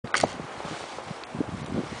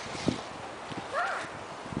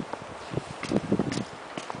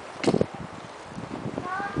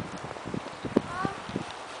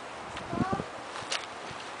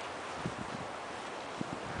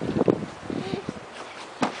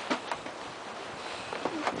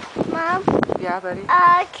Yeah, buddy. Can I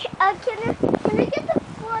get the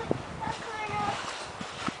foot that kind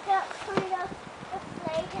of the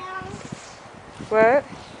play down? What?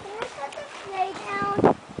 Can I get the play down?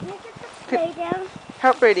 Can I get the play down?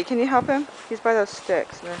 Help Brady. Can you help him? He's by those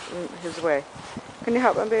sticks and they're in his way. Can you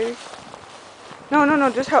help him, baby? No, no,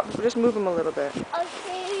 no. Just help. Just move him a little bit.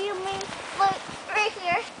 Okay, you mean like right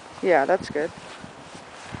here? Yeah, that's good.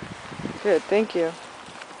 Good. Thank you.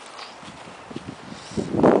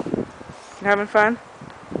 You having fun?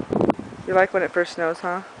 You like when it first snows,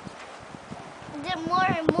 huh? Then more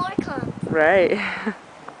and more come. Right.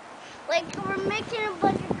 Like we're making a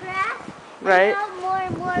bunch of grass. Right. And now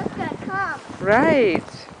more come. Right.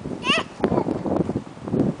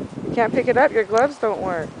 You can't pick it up. Your gloves don't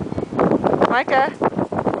work. Micah.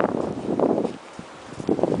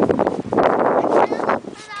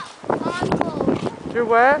 Your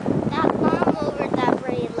what? That bomb over that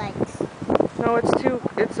Brady likes. No, no,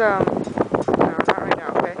 not right now,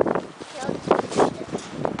 okay?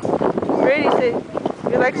 Brady, say,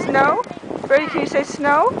 you like snow? Brady, can you say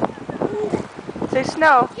snow? Say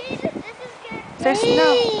snow. Say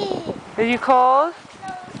snow. Are you cold?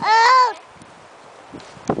 Oh!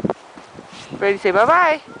 Brady, say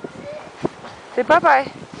bye-bye. Say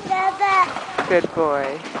bye-bye. Baba. Good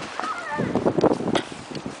boy.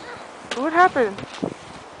 What happened?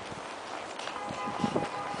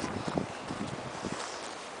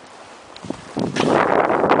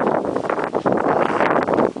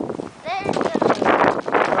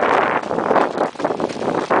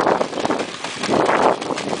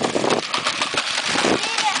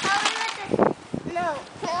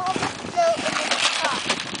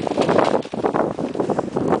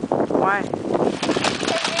 Why?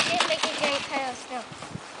 Because they didn't make a giant pile of snow.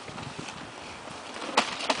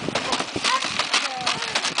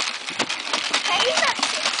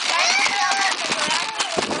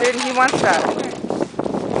 Brayden, he wants that.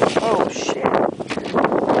 Oh, shit.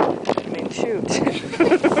 I mean, shoot.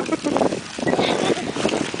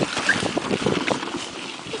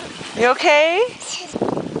 You okay?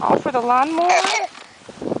 All for the lawnmower?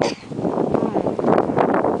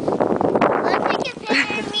 Let's take a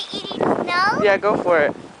picture of me eating snow. Yeah, go for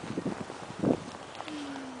it.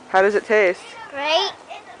 How does it taste? Great.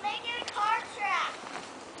 It's making a car track.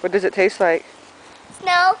 What does it taste like?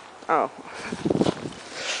 Snow. Oh.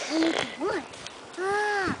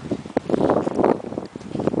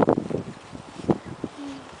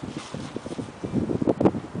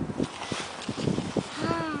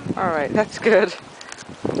 Alright, that's good.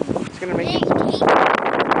 It's gonna make you... Oh,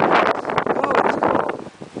 it's cold.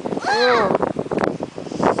 Oh.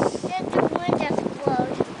 The wind just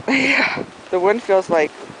blows. Yeah, the wind feels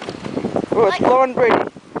like... Oh, it's blowing Brady. I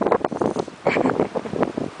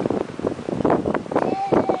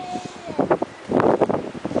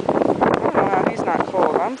don't know how he's not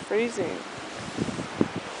cold. I'm freezing.